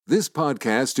This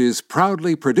podcast is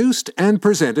proudly produced and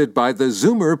presented by the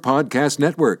Zoomer Podcast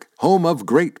Network, home of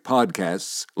great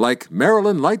podcasts like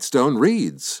Marilyn Lightstone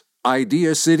Reads,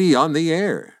 Idea City on the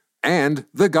Air, and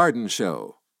The Garden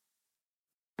Show.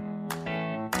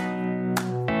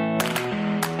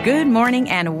 Good morning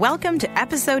and welcome to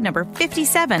episode number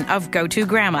 57 of Go To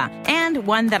Grandma, and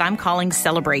one that I'm calling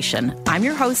Celebration. I'm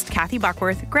your host, Kathy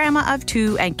Buckworth, grandma of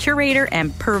two and curator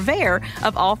and purveyor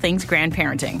of all things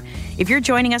grandparenting. If you're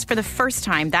joining us for the first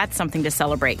time, that's something to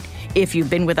celebrate. If you've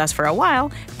been with us for a while,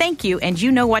 thank you, and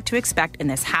you know what to expect in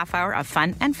this half hour of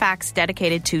fun and facts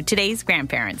dedicated to today's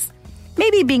grandparents.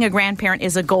 Maybe being a grandparent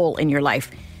is a goal in your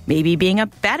life. Maybe being a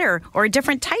better or a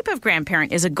different type of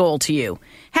grandparent is a goal to you.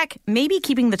 Heck, maybe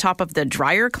keeping the top of the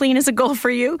dryer clean is a goal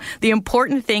for you. The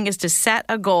important thing is to set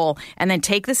a goal and then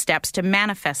take the steps to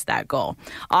manifest that goal.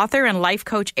 Author and life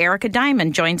coach Erica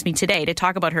Diamond joins me today to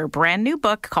talk about her brand new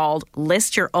book called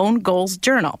List Your Own Goals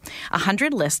Journal,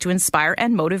 100 lists to inspire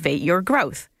and motivate your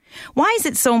growth. Why is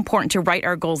it so important to write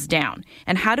our goals down?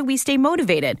 And how do we stay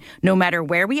motivated no matter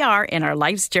where we are in our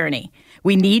life's journey?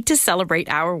 We need to celebrate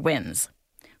our wins.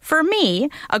 For me,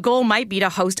 a goal might be to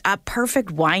host a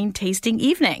perfect wine tasting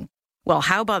evening. Well,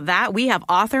 how about that? We have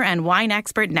author and wine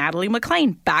expert Natalie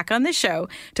McLean back on the show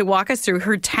to walk us through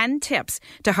her 10 tips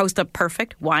to host a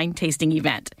perfect wine tasting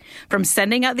event. From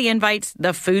sending out the invites,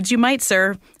 the foods you might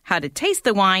serve, how to taste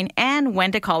the wine, and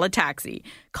when to call a taxi.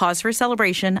 Cause for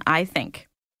celebration, I think.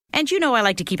 And you know I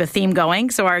like to keep a theme going,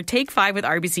 so our Take 5 with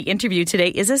RBC interview today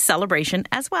is a celebration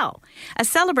as well. A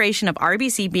celebration of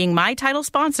RBC being my title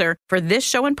sponsor for this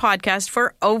show and podcast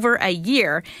for over a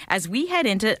year as we head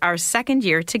into our second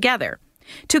year together.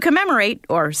 To commemorate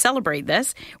or celebrate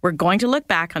this, we're going to look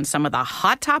back on some of the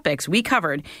hot topics we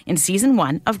covered in Season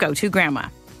 1 of Go To Grandma.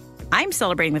 I'm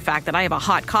celebrating the fact that I have a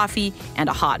hot coffee and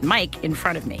a hot mic in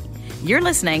front of me. You're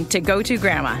listening to Go To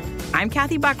Grandma. I'm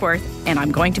Kathy Buckworth, and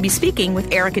I'm going to be speaking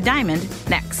with Erica Diamond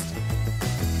next.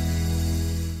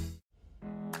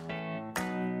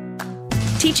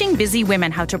 Teaching busy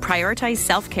women how to prioritize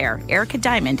self-care, Erica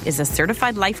Diamond is a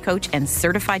certified life coach and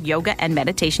certified yoga and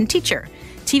meditation teacher.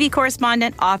 TV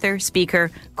correspondent, author,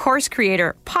 speaker, course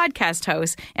creator, podcast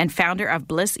host, and founder of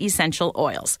Bliss Essential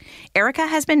Oils. Erica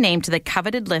has been named to the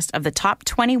coveted list of the top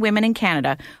 20 women in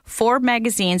Canada, Forbes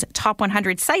magazine's top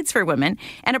 100 sites for women,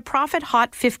 and a Profit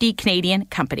Hot 50 Canadian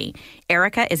company.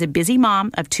 Erica is a busy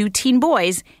mom of 2 teen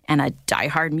boys and a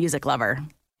diehard music lover.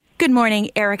 Good morning,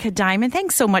 Erica Diamond.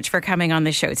 Thanks so much for coming on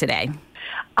the show today.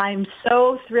 I'm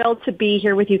so thrilled to be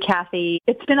here with you, Kathy.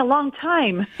 It's been a long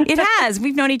time. It has.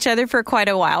 We've known each other for quite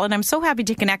a while, and I'm so happy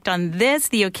to connect on this,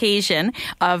 the occasion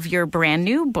of your brand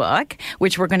new book,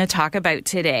 which we're going to talk about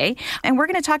today. And we're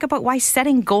going to talk about why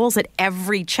setting goals at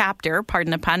every chapter,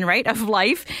 pardon the pun, right, of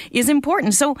life is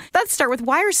important. So let's start with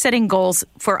why are setting goals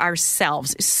for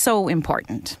ourselves so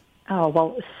important? Oh,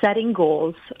 well, setting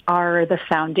goals are the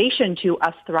foundation to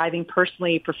us thriving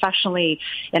personally, professionally,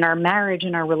 in our marriage,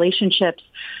 in our relationships.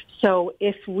 So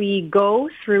if we go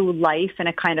through life in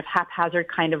a kind of haphazard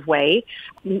kind of way,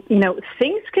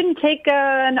 things can take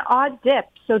an odd dip.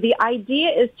 So the idea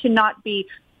is to not be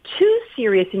too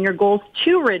serious in your goals,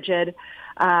 too rigid,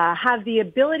 have the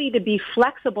ability to be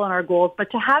flexible in our goals, but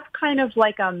to have kind of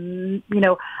like a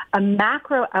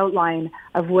macro outline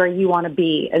of where you want to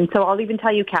be. And so I'll even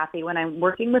tell you, Kathy, when I'm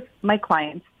working with my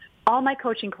clients, all my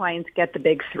coaching clients get the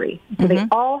big 3. So they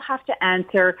all have to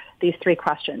answer these 3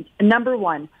 questions. And number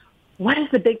 1, what is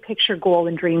the big picture goal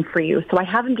and dream for you? So I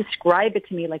have them describe it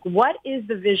to me, like, what is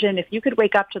the vision? If you could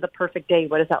wake up to the perfect day,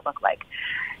 what does that look like?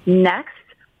 Next,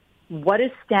 what is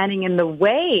standing in the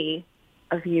way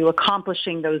of you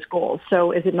accomplishing those goals?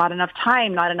 So is it not enough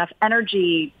time, not enough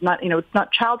energy, it's not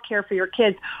childcare for your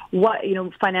kids,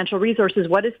 financial resources,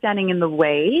 what is standing in the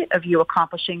way of you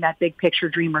accomplishing that big picture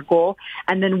dream or goal?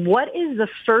 And then what is the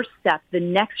first step, the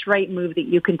next right move that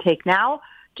you can take now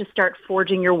to start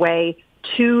forging your way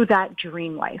to that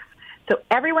dream life? So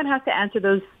everyone has to answer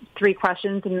those 3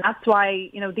 questions, and that's why,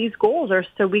 these goals are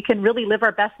so we can really live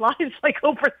our best lives, like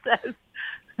Oprah says.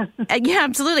 Yeah,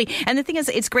 absolutely. And the thing is,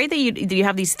 it's great that you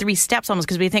have these 3 steps almost,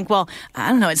 because we think, well, I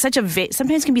don't know, it's such a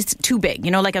sometimes it can be too big,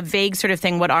 like a vague sort of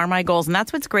thing. What are my goals? And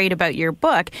that's what's great about your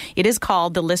book. It is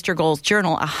called the List Your Goals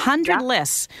Journal, 100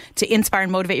 lists to inspire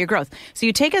and motivate your growth. So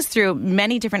you take us through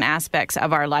many different aspects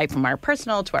of our life, from our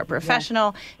personal to our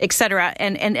professional, et cetera.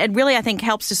 And it really, I think,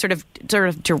 helps to sort of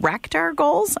direct our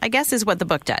goals, I guess, is what the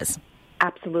book does.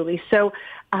 Absolutely. So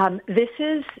this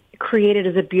is created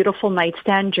as a beautiful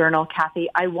nightstand journal, Kathy.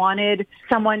 I wanted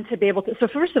someone to be able to, so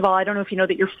first of all, I don't know if you know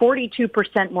that you're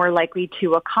 42% more likely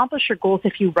to accomplish your goals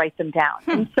if you write them down.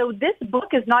 And so this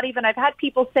book is not even, I've had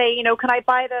people say, can I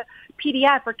buy the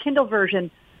PDF or Kindle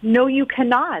version? No, you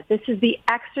cannot. This is the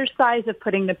exercise of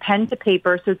putting the pen to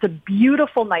paper. So it's a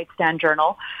beautiful nightstand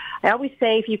journal. I always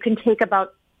say if you can take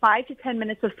about 5 to 10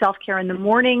 minutes of self-care in the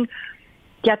morning,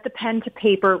 get the pen to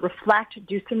paper, reflect,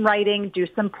 do some writing, do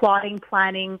some plotting,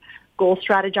 planning, goal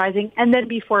strategizing, and then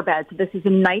before bed. So this is a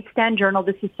nightstand journal.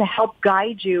 This is to help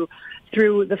guide you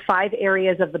through the 5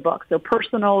 areas of the book. So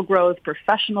personal growth,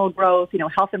 professional growth,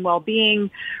 health and well-being,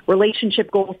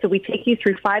 relationship goals. So we take you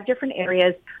through 5 different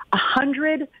areas,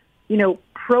 100,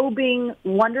 probing,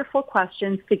 wonderful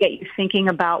questions to get you thinking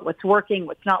about what's working,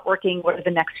 what's not working, what are the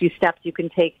next few steps you can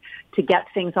take to get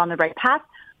things on the right path.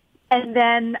 And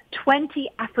then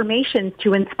 20 affirmations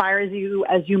to inspire you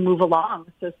as you move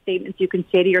along. So statements you can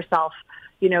say to yourself,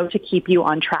 to keep you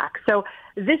on track. So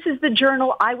this is the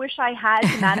journal I wish I had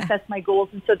to manifest my goals.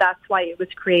 And so that's why it was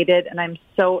created. And I'm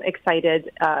so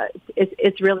excited.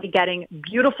 It's really getting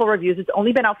beautiful reviews. It's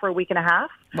only been out for a week and a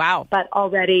half. Wow. But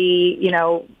already,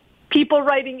 people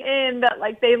writing in that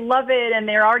they love it and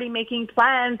they're already making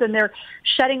plans and they're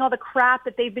shedding all the crap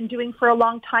that they've been doing for a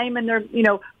long time and they're,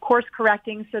 course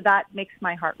correcting. So that makes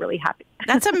my heart really happy.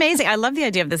 That's amazing. I love the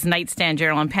idea of this nightstand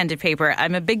journal and pen to paper.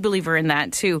 I'm a big believer in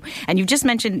that too. And you've just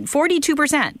mentioned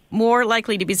 42% more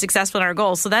likely to be successful in our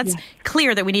goals. So that's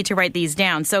clear that we need to write these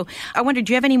down. So I wonder,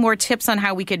 do you have any more tips on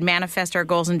how we could manifest our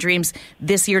goals and dreams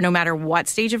this year, no matter what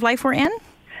stage of life we're in?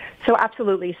 So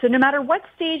absolutely. So no matter what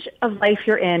stage of life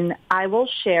you're in, I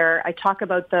talk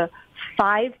about the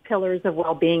 5 pillars of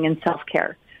well-being and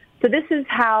self-care. So this is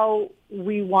how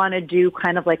we want to do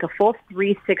kind of like a full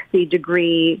 360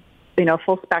 degree,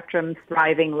 full spectrum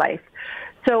thriving life.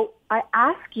 So I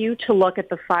ask you to look at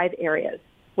the 5 areas: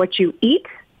 what you eat,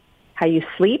 how you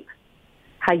sleep,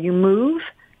 how you move,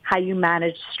 how you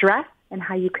manage stress, and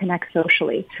how you connect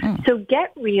socially. So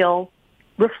get real.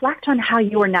 Reflect on how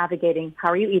you are navigating. How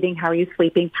are you eating? How are you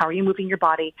sleeping? How are you moving your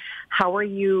body? How are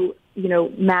you,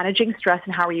 managing stress,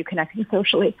 and how are you connecting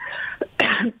socially?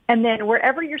 And then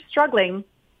wherever you're struggling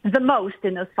the most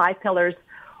in those 5 pillars,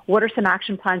 what are some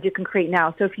action plans you can create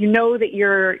now? So if you know that you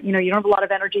don't have a lot of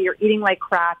energy, you're eating like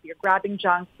crap, you're grabbing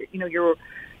junk,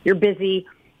 you're busy.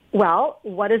 Well,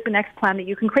 what is the next plan that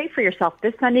you can create for yourself?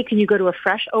 This Sunday, can you go to a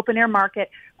fresh open-air market,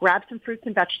 grab some fruits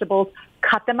and vegetables,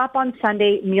 cut them up on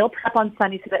Sunday, meal prep on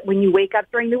Sunday so that when you wake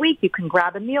up during the week, you can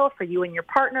grab a meal for you and your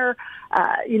partner,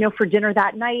 for dinner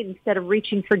that night. Instead of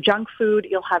reaching for junk food,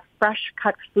 you'll have fresh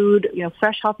cut food,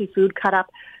 fresh healthy food cut up.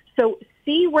 So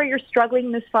see where you're struggling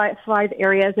in these 5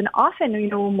 areas. And often,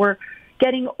 when we're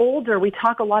getting older, we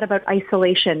talk a lot about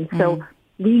isolation. So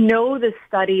we know the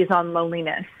studies on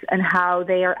loneliness and how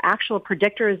they are actual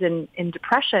predictors in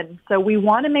depression. So we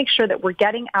want to make sure that we're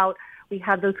getting out. We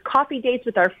have those coffee dates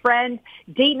with our friends,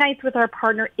 date nights with our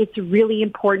partner. It's really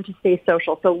important to stay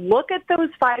social. So look at those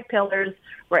 5 pillars.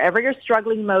 Wherever you're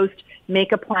struggling most,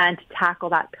 make a plan to tackle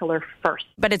that pillar first.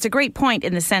 But it's a great point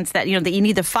in the sense that, that you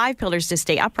need the 5 pillars to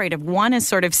stay upright. If one is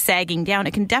sort of sagging down,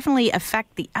 it can definitely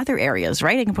affect the other areas,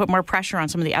 right? It can put more pressure on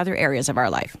some of the other areas of our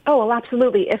life. Oh, well,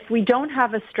 absolutely. If we don't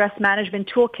have a stress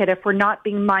management toolkit, if we're not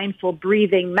being mindful,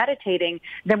 breathing, meditating,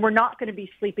 then we're not going to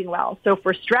be sleeping well. So if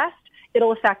we're stressed,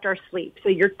 it'll affect our sleep. So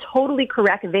you're totally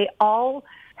correct. They all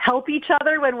help each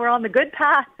other when we're on the good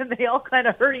path, and they all kind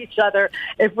of hurt each other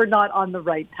if we're not on the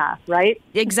right path, right?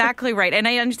 Exactly right. And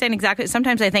I understand exactly.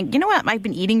 Sometimes I think, I've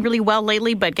been eating really well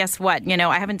lately, but guess what?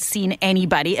 I haven't seen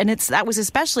anybody. And that was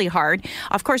especially hard,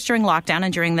 of course, during lockdown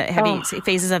and during the heavy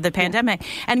phases of the pandemic.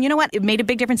 And you know what? It made a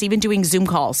big difference even doing Zoom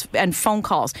calls and phone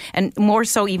calls, and more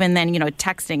so even than,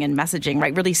 texting and messaging,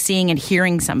 right? Really seeing and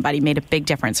hearing somebody made a big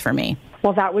difference for me.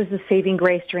 Well, that was the saving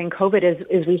grace during COVID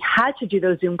is we had to do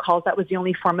those Zoom calls. That was the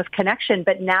only form of connection.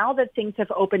 But now that things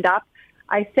have opened up,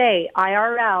 I say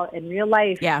IRL in real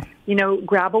life,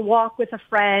 grab a walk with a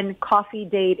friend, coffee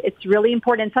date. It's really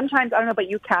important. And sometimes, I don't know about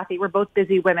you, Kathy, we're both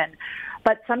busy women.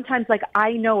 But sometimes,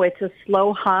 I know it's a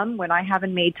slow hum when I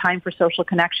haven't made time for social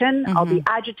connection. I'll be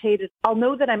agitated. I'll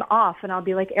know that I'm off, and I'll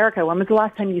be like, Erica, when was the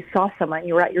last time you saw someone?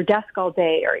 You were at your desk all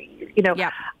day, or,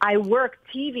 I work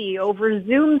TV over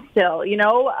Zoom still.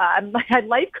 I'm a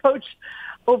life coach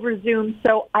over Zoom.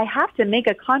 So I have to make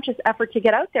a conscious effort to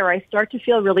get out there. I start to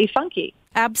feel really funky.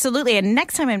 Absolutely. And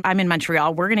next time I'm in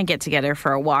Montreal, we're going to get together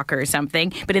for a walk or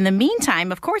something. But in the meantime,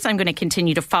 of course, I'm going to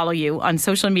continue to follow you on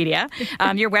social media.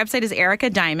 Your website is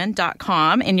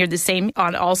ericadiamond.com, and you're the same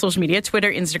on all social media,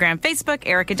 Twitter, Instagram, Facebook,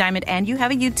 Erica Diamond, and you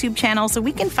have a YouTube channel, so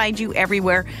we can find you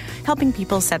everywhere helping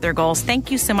people set their goals.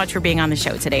 Thank you so much for being on the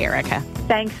show today, Erica.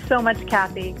 Thanks so much,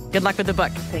 Kathy. Good luck with the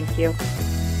book. Thank you.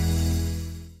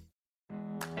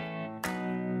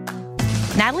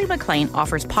 Natalie McLean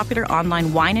offers popular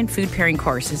online wine and food pairing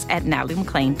courses at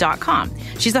nataliemclean.com.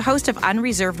 She's the host of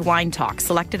Unreserved Wine Talk,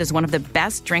 selected as one of the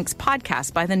best drinks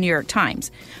podcasts by the New York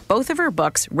Times. Both of her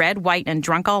books, Red, White, and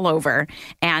Drunk All Over,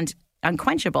 and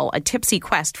Unquenchable, A Tipsy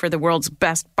Quest for the World's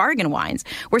Best Bargain Wines,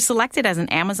 were selected as an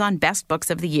Amazon Best Books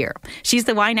of the Year. She's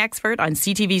the wine expert on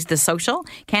CTV's The Social,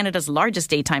 Canada's largest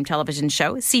daytime television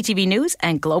show, CTV News,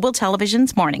 and Global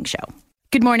Television's morning show.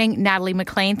 Good morning, Natalie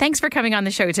McLean. Thanks for coming on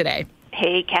the show today.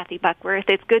 Hey, Kathy Buckworth.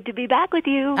 It's good to be back with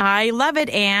you. I love it.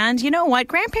 And you know what?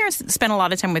 Grandparents spend a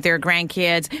lot of time with their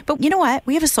grandkids. But you know what?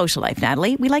 We have a social life,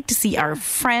 Natalie. We like to see our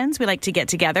friends. We like to get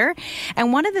together.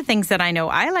 And one of the things that I know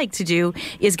I like to do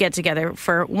is get together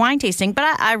for wine tasting.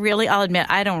 But I'll admit,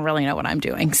 I don't really know what I'm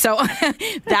doing. So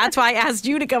that's why I asked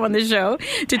you to come on the show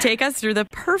to take us through the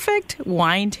perfect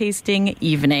wine tasting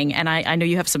evening. And I know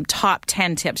you have some top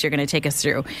 10 tips you're going to take us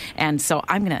through. And so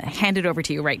I'm going to hand it over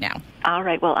to you right now. All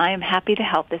right. Well, I am happy to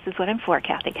help. This is what I'm for,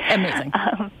 Kathy. Amazing.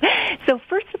 So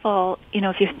first of all,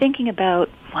 if you're thinking about,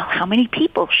 well, how many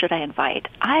people should I invite?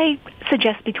 I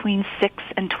suggest between 6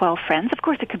 and 12 friends. Of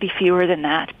course, it could be fewer than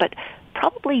that, but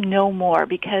probably no more,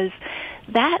 because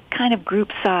that kind of group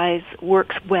size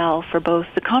works well for both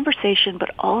the conversation, but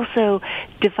also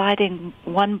dividing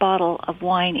one bottle of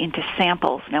wine into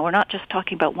samples. Now, we're not just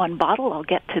talking about one bottle. I'll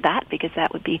get to that because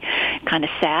that would be kind of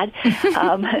sad.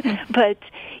 But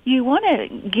you want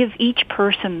to give each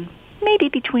person maybe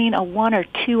between a 1 or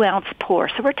 2 ounce pour.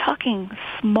 So we're talking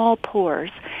small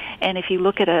pours. And if you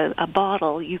look at a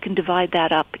bottle, you can divide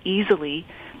that up easily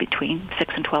between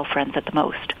 6 and 12 friends at the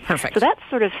most. Perfect. So that's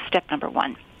sort of step number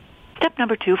 1. Step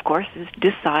number 2, of course, is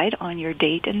decide on your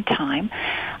date and time.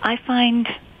 I find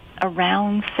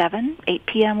around 8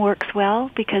 p.m. works well,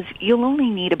 because you'll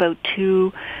only need about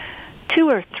 2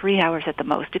 or 3 hours at the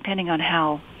most, depending on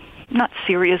how, not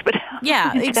serious, but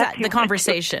yeah, exactly. The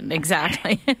conversation,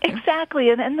 exactly. Exactly,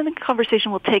 and then the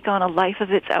conversation will take on a life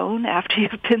of its own after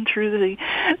you've been through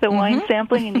the wine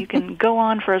sampling, and you can go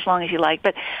on for as long as you like.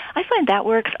 But I find that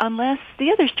works, unless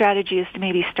the other strategy is to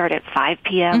maybe start at 5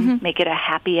 p.m., make it a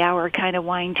happy hour kind of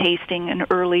wine tasting, an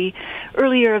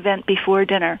earlier event before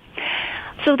dinner.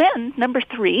 So then, number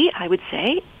 3, I would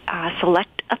say,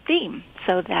 select a theme,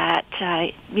 so that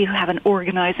you have an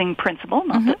organizing principle.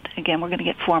 Not that, again, we're going to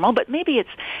get formal, but maybe it's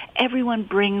everyone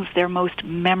brings their most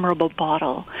memorable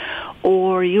bottle,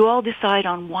 or you all decide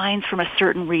on wines from a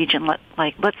certain region,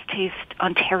 like let's taste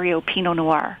Ontario Pinot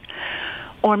Noir.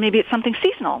 Or maybe it's something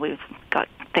seasonal. We've got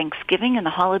Thanksgiving and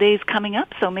the holidays coming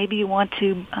up, so maybe you want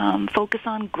to focus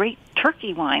on great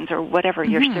turkey wines or whatever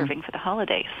you're serving for the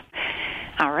holidays.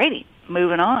 All righty,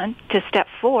 moving on to step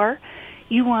 4.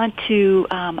 You want to,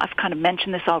 I've kind of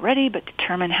mentioned this already, but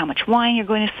determine how much wine you're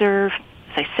going to serve.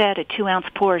 As I said, a 2 ounce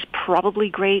pour is probably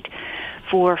great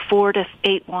for 4 to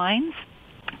 8 wines.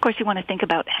 Of course, you want to think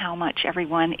about how much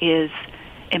everyone is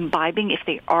imbibing, if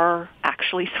they are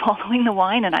actually swallowing the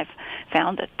wine, and I've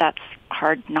found that that's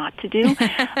hard not to do.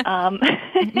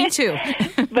 Me too.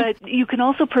 But you can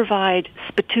also provide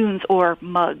spittoons or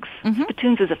mugs.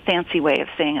 Spittoons is a fancy way of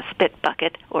saying a spit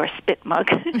bucket or a spit mug.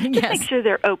 Just make sure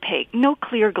they're opaque. No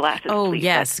clear glasses, Oh, please.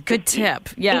 yes. Good tip.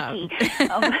 Yeah.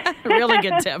 Really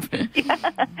good tip.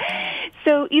 Yeah.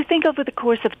 So you think over the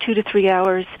course of 2 to 3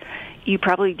 hours, you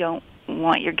probably don't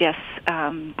want your guests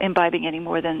imbibing any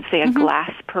more than, say, a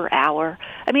glass per hour.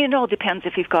 I mean, it all depends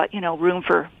if you've got, room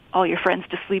for all your friends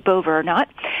to sleep over or not.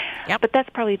 Yep. But that's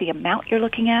probably the amount you're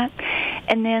looking at.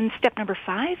 And then step number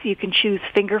 5, you can choose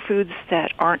finger foods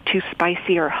that aren't too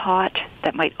spicy or hot,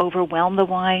 that might overwhelm the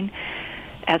wine.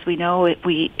 As we know,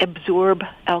 we absorb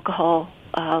alcohol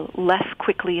less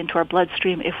quickly into our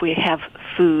bloodstream if we have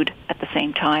food at the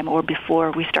same time or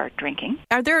before we start drinking.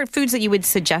 Are there foods that you would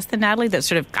suggest, then, Natalie, that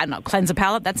sort of, cleanse the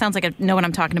palate? That sounds like I know what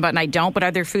I'm talking about, and I don't, but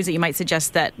are there foods that you might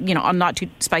suggest that, are not too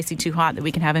spicy, too hot, that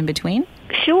we can have in between?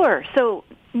 Sure. So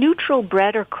neutral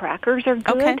bread or crackers are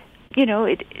good. Okay.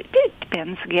 It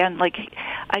depends. Again,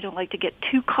 I don't like to get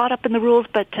too caught up in the rules,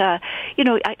 but,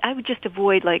 I would just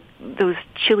avoid, those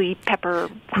chili pepper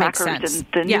crackers and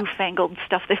the newfangled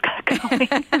stuff they've got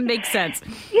going. Makes sense.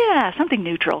 Yeah, something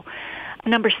neutral.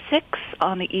 Number 6,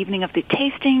 on the evening of the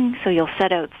tasting, so you'll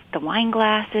set out the wine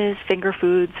glasses, finger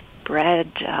foods,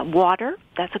 bread, water.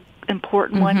 That's an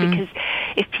important one, because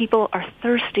If people are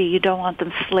thirsty, you don't want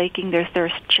them slaking their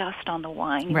thirst just on the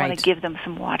wine. You want to give them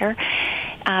some water.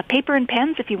 Paper and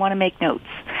pens if you want to make notes.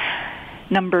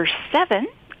 Number 7,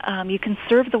 you can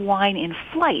serve the wine in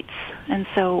flights. And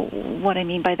so what I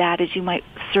mean by that is you might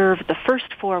serve the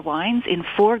first 4 wines in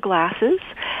 4 glasses,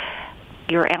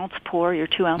 your ounce pour, your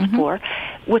 2-ounce pour.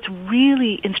 What's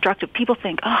really instructive, people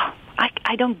think,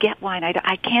 I don't get wine.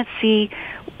 I can't see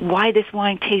why this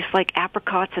wine tastes like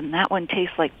apricots and that one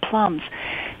tastes like plums.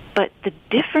 But the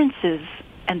differences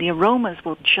and the aromas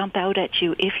will jump out at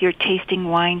you if you're tasting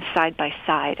wine side by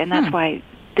side. And that's why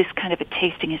this kind of a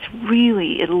tasting is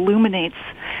really, it illuminates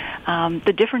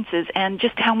the differences and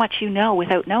just how much you know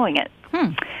without knowing it.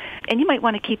 And you might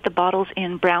want to keep the bottles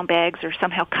in brown bags or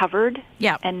somehow covered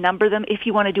and number them if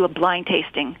you want to do a blind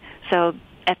tasting. So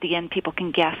at the end, people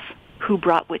can guess who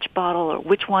brought which bottle or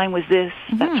which wine was this,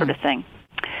 that sort of thing.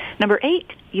 Number 8,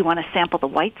 you want to sample the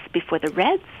whites before the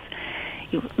reds.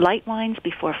 Light wines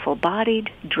before full-bodied,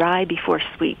 dry before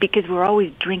sweet, because we're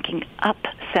always drinking up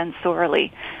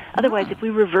sensorially. Otherwise, if we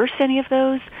reverse any of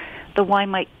those, the wine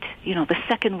might, the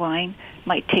second wine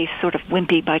might taste sort of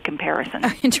wimpy by comparison.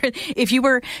 If you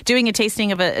were doing a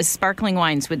tasting of a sparkling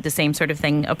wines, would the same sort of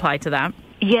thing apply to that?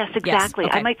 Yes, exactly.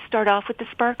 Yes. Okay. I might start off with the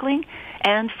sparkling,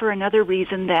 and for another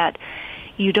reason that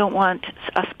you don't want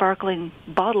a sparkling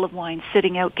bottle of wine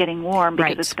sitting out getting warm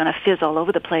because it's going to fizz all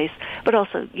over the place. But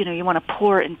also, you want to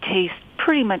pour and taste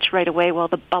pretty much right away while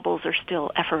the bubbles are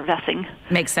still effervescing.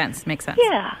 Makes sense.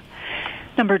 Yeah.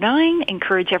 Number 9,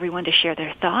 encourage everyone to share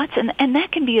their thoughts. And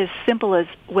that can be as simple as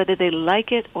whether they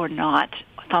like it or not.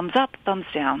 Thumbs up, thumbs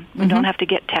down. You don't have to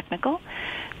get technical.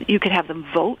 You could have them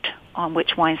vote on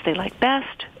which wines they like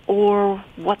best or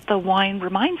what the wine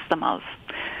reminds them of.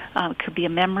 It could be a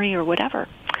memory or whatever.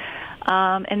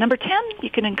 And number 10, you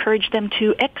can encourage them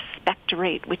to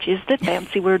expectorate, which is the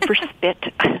fancy word for spit.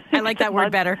 I like that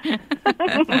word better.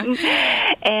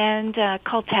 And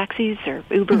call taxis or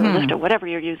Uber or Lyft or whatever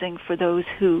you're using for those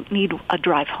who need a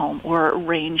drive home or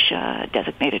arrange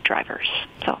designated drivers.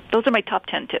 So those are my top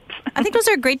 10 tips. I think those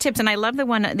are great tips, and I love the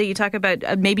one that you talk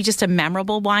about, maybe just a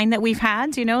memorable wine that we've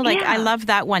had, I love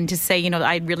that one to say,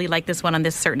 I really like this one on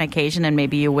this certain occasion, and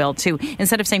maybe you will too,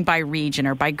 instead of saying by region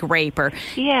or by grape, or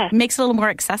makes it a little more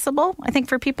accessible, I think,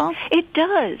 for people. It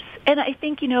does. And I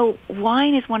think,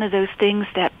 wine is one of those things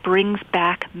that brings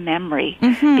back memory,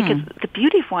 because the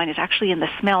beauty of wine is actually in the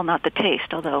smell, not the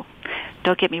taste, although,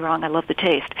 don't get me wrong, I love the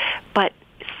taste. But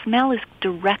smell is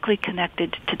directly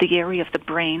connected to the area of the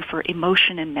brain for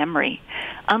emotion and memory.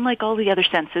 Unlike all the other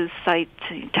senses, sight,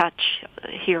 touch,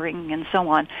 hearing, and so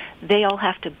on, they all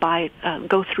have to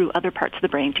go through other parts of the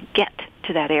brain to get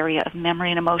to that area of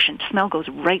memory and emotion. Smell goes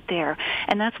right there.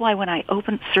 And that's why when I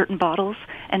open certain bottles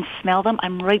and smell them,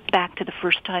 I'm right back to the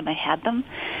first time I had them.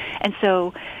 And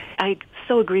so I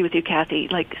so agree with you, Kathy.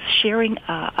 Like, sharing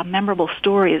a memorable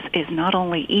story is not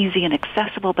only easy and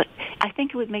accessible, but I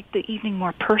think it would make the evening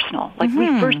more personal. Like, we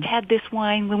first had this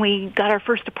wine when we got our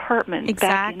first apartment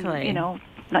back in,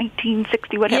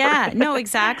 1960, whatever. Yeah, no,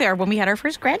 exactly. Or when we had our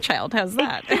first grandchild. How's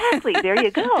that? Exactly. There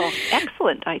you go.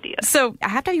 Excellent idea. So I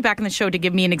have to have you back on the show to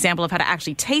give me an example of how to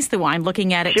actually taste the wine,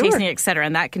 looking at it, tasting it, et cetera.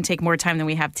 And that can take more time than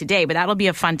we have today, but that'll be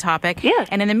a fun topic. Yes.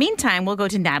 And in the meantime, we'll go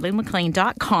to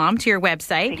nataliemclean.com, to your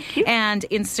website. Thank you. And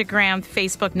Instagram,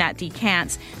 Facebook, Nat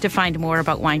Decants, to find more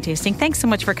about wine tasting. Thanks so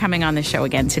much for coming on the show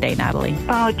again today, Natalie.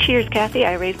 Oh, cheers, Kathy.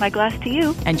 I raise my glass to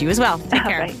you. And you as well. Take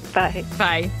care. All right. Bye.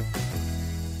 Bye.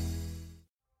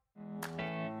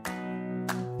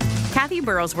 Kathy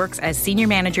Burrows works as Senior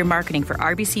Manager Marketing for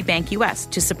RBC Bank US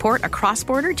to support a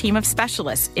cross-border team of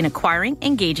specialists in acquiring,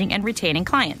 engaging, and retaining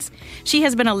clients. She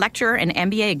has been a lecturer in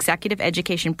MBA executive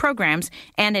education programs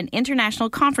and an international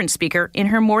conference speaker in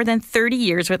her more than 30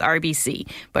 years with RBC.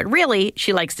 But really,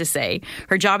 she likes to say,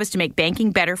 her job is to make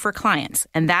banking better for clients,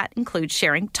 and that includes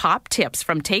sharing top tips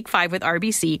from Take 5 with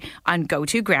RBC on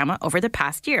Go-To Grandma over the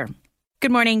past year.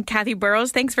 Good morning, Kathy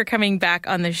Burrows. Thanks for coming back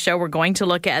on the show. We're going to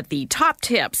look at the top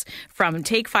tips from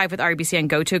Take 5 with RBC and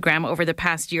Go-To Grandma over the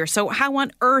past year. So how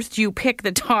on earth do you pick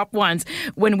the top ones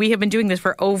when we have been doing this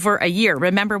for over a year?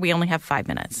 Remember, we only have 5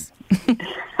 minutes.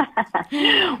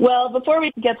 Well, before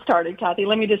we get started, Kathy,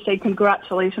 let me just say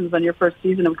congratulations on your first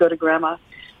season of Go-To Grandma.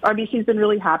 RBC's been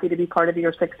really happy to be part of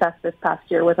your success this past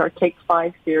year with our Take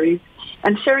 5 series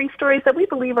and sharing stories that we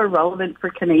believe are relevant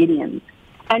for Canadians.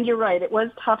 And you're right, it was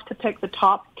tough to pick the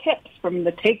top tips from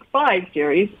the Take 5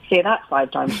 series, say that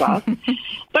 5 times fast,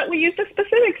 but we used a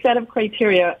specific set of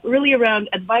criteria really around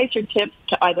advice or tips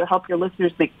to either help your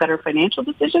listeners make better financial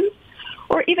decisions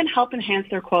or even help enhance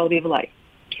their quality of life.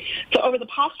 So over the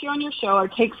past year on your show, our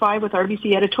Take 5 with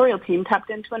RBC editorial team tapped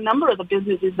into a number of the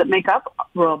businesses that make up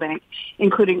Royal Bank,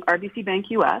 including RBC Bank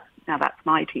US, now that's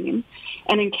my team,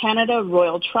 and in Canada,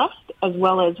 Royal Trust, as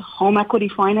well as home equity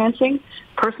financing,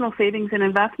 personal savings and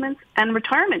investments, and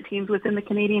retirement teams within the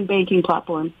Canadian banking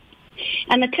platform.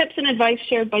 And the tips and advice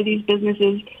shared by these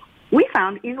businesses we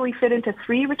found easily fit into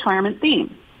 3 retirement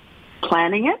themes: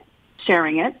 planning it,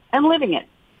 sharing it, and living it.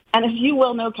 And as you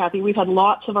well know, Kathy, we've had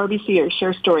lots of RBCers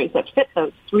share stories that fit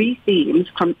those 3 themes,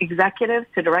 from executives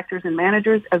to directors and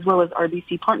managers, as well as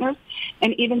RBC partners,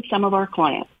 and even some of our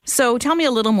clients. So tell me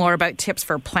a little more about tips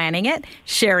for planning it,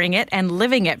 sharing it, and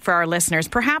living it for our listeners,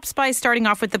 perhaps by starting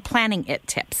off with the planning it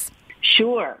tips.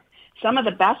 Sure. Some of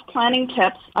the best planning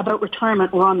tips about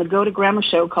retirement were on the Go to Grandma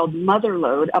show called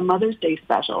Motherload, a Mother's Day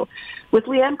special, with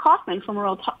Leanne Kaufman from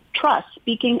Royal Trust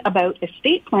speaking about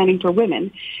estate planning for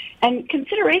women and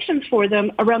considerations for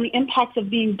them around the impacts of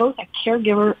being both a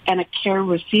caregiver and a care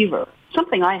receiver,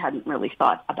 something I hadn't really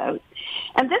thought about.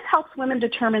 And this helps women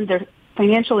determine their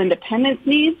financial independence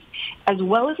needs, as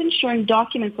well as ensuring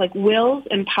documents like wills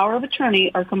and power of attorney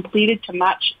are completed to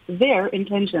match their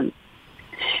intentions.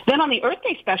 Then on the Earth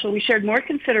Day special, we shared more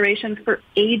considerations for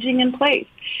aging in place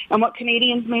and what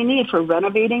Canadians may need for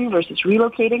renovating versus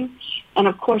relocating, and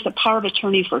of course a power of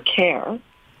attorney for care.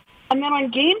 And then on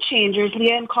Game Changers,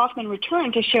 Leanne Kaufman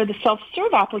returned to share the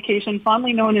self-serve application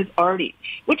fondly known as ARDI,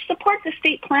 which supports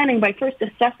estate planning by first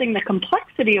assessing the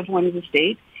complexity of one's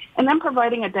estate and then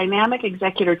providing a dynamic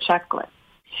executor checklist.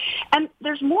 And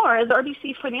there's more, as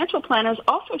RBC financial planners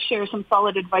also share some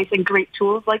solid advice and great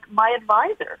tools like My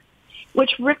Advisor,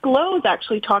 which Rick Lowe's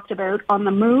actually talked about on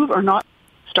The Move or Not.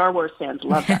 Star Wars fans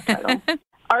love that title.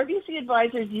 RBC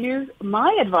advisors use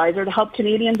My Advisor to help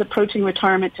Canadians approaching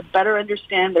retirement to better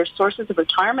understand their sources of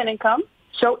retirement income,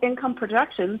 show income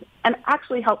projections, and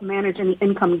actually help manage any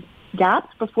income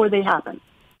gaps before they happen.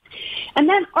 And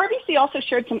then RBC also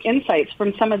shared some insights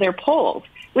from some of their polls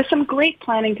with some great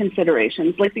planning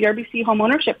considerations, like the RBC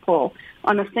Homeownership poll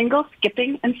on the single,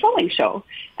 skipping, and selling show,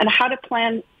 and how to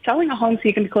plan selling a home so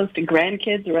you can be close to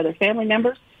grandkids or other family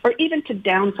members, or even to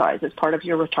downsize as part of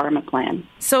your retirement plan.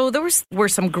 So those were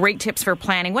some great tips for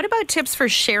planning. What about tips for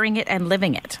sharing it and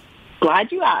living it?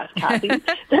 Glad you asked, Kathy.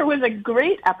 There was a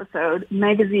great episode,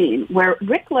 Magazine, where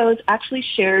Rick Lowe's actually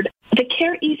shared the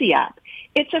Care Easy app.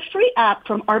 It's a free app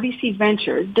from RBC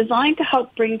Ventures designed to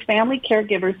help bring family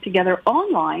caregivers together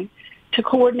online to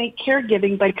coordinate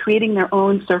caregiving by creating their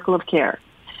own circle of care.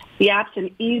 The app's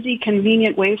an easy,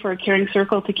 convenient way for a caring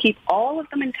circle to keep all of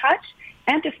them in touch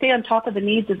and to stay on top of the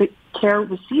needs of the care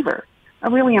receiver,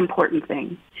 a really important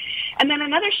thing. And then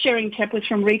another sharing tip was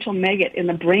from Rachel Meggett in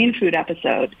the Brain Food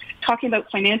episode, talking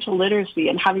about financial literacy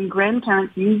and having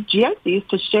grandparents use GICs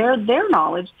to share their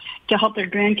knowledge to help their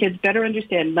grandkids better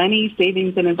understand money,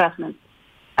 savings, and investments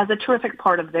as a terrific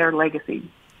part of their legacy.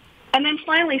 And then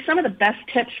finally, some of the best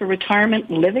tips for retirement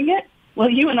living it. Well,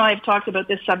 you and I have talked about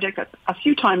this subject a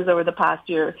few times over the past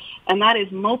year, and that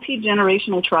is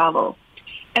multi-generational travel.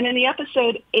 And in the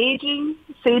episode Aging,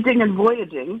 Saging, and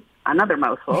Voyaging, another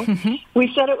mouthful,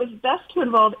 we said it was best to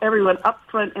involve everyone up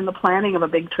front in the planning of a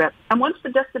big trip. And once the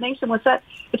destination was set,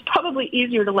 it's probably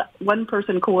easier to let one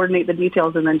person coordinate the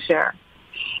details and then share.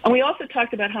 And we also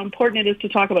talked about how important it is to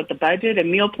talk about the budget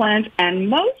and meal plans, and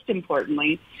most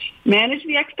importantly, manage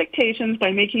the expectations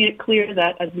by making it clear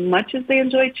that as much as they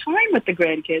enjoy time with the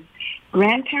grandkids,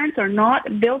 grandparents are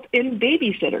not built-in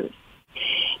babysitters.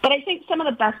 But I think some of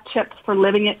the best tips for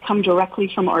living it come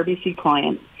directly from RBC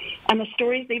clients and the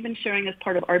stories they've been sharing as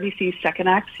part of RBC's Second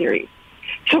Act series.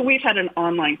 So we've had an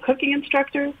online cooking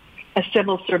instructor, a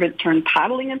civil servant turned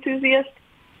paddling enthusiast,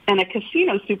 and a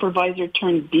casino supervisor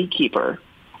turned beekeeper.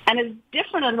 And as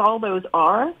different as all those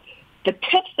are, the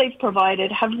tips they've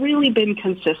provided have really been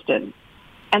consistent.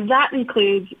 And that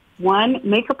includes, 1,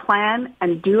 make a plan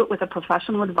and do it with a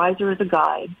professional advisor as a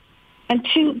guide. And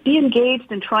 2, be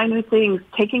engaged and try new things,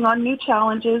 taking on new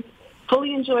challenges,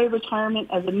 fully enjoy retirement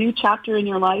as a new chapter in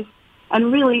your life,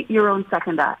 and really your own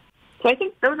second act. So I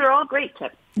think those are all great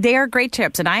tips. They are great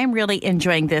tips, and I am really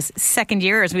enjoying this second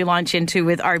year as we launch into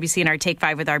with RBC and our Take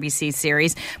 5 with RBC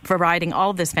series, providing all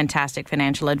of this fantastic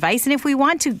financial advice. And if we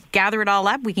want to gather it all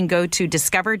up, we can go to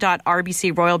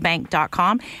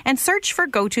discover.rbcroyalbank.com and search for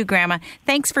Go To Grandma.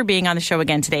 Thanks for being on the show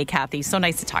again today, Kathy. So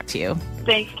nice to talk to you.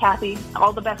 Thanks, Kathy.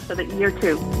 All the best for the year,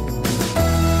 too.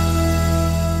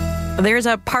 There's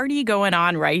a party going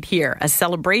on right here, a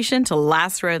celebration to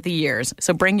last throughout the years.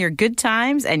 So bring your good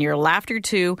times and your laughter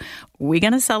too. We're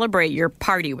going to celebrate your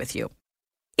party with you.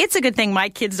 It's a good thing my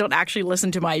kids don't actually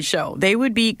listen to my show. They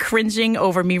would be cringing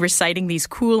over me reciting these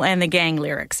Kool and the Gang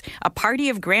lyrics. A party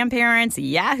of grandparents,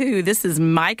 yahoo, this is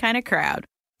my kind of crowd.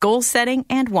 Goal setting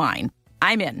and wine.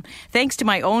 I'm in. Thanks to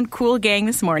my own cool gang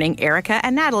this morning, Erica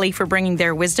and Natalie, for bringing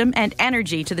their wisdom and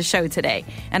energy to the show today.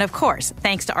 And of course,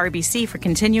 thanks to RBC for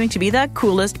continuing to be the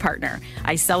coolest partner.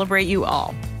 I celebrate you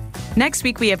all. Next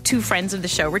week, we have two friends of the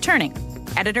show returning.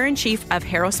 Editor-in-Chief of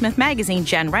Harrowsmith Magazine,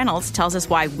 Jen Reynolds, tells us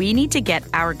why we need to get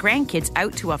our grandkids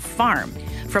out to a farm.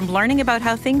 From learning about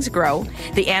how things grow,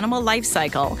 the animal life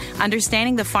cycle,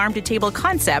 understanding the farm-to-table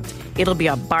concept, it'll be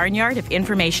a barnyard of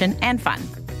information and fun.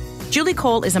 Julie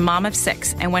Cole is a mom of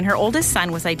 6, and when her oldest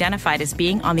son was identified as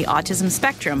being on the autism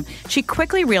spectrum, she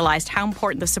quickly realized how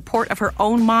important the support of her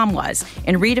own mom was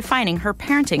in redefining her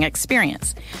parenting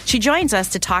experience. She joins us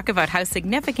to talk about how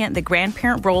significant the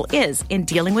grandparent role is in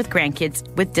dealing with grandkids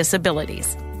with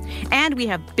disabilities. And we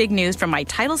have big news from my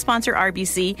title sponsor,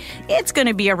 RBC. It's going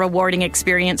to be a rewarding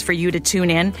experience for you to tune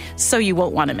in, so you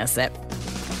won't want to miss it.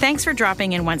 Thanks for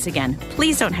dropping in once again.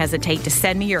 Please don't hesitate to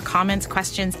send me your comments,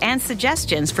 questions, and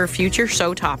suggestions for future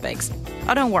show topics.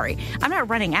 Oh, don't worry, I'm not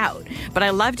running out, but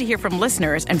I love to hear from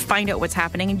listeners and find out what's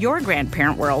happening in your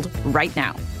grandparent world right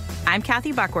now. I'm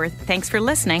Kathy Buckworth. Thanks for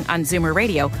listening on Zoomer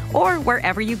Radio or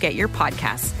wherever you get your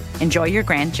podcasts. Enjoy your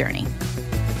grand journey.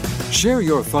 Share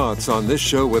your thoughts on this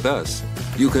show with us.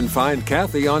 You can find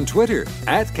Kathy on Twitter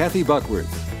 @Kathy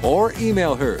Buckworth or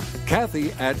email her,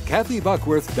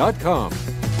 Kathy@KathyBuckworth.com.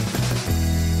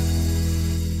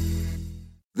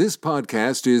 This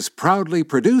podcast is proudly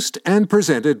produced and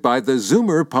presented by the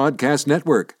Zoomer Podcast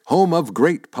Network, home of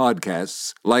great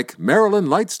podcasts like Marilyn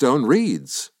Lightstone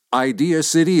Reads, Idea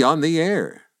City on the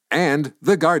Air, and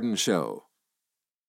The Garden Show.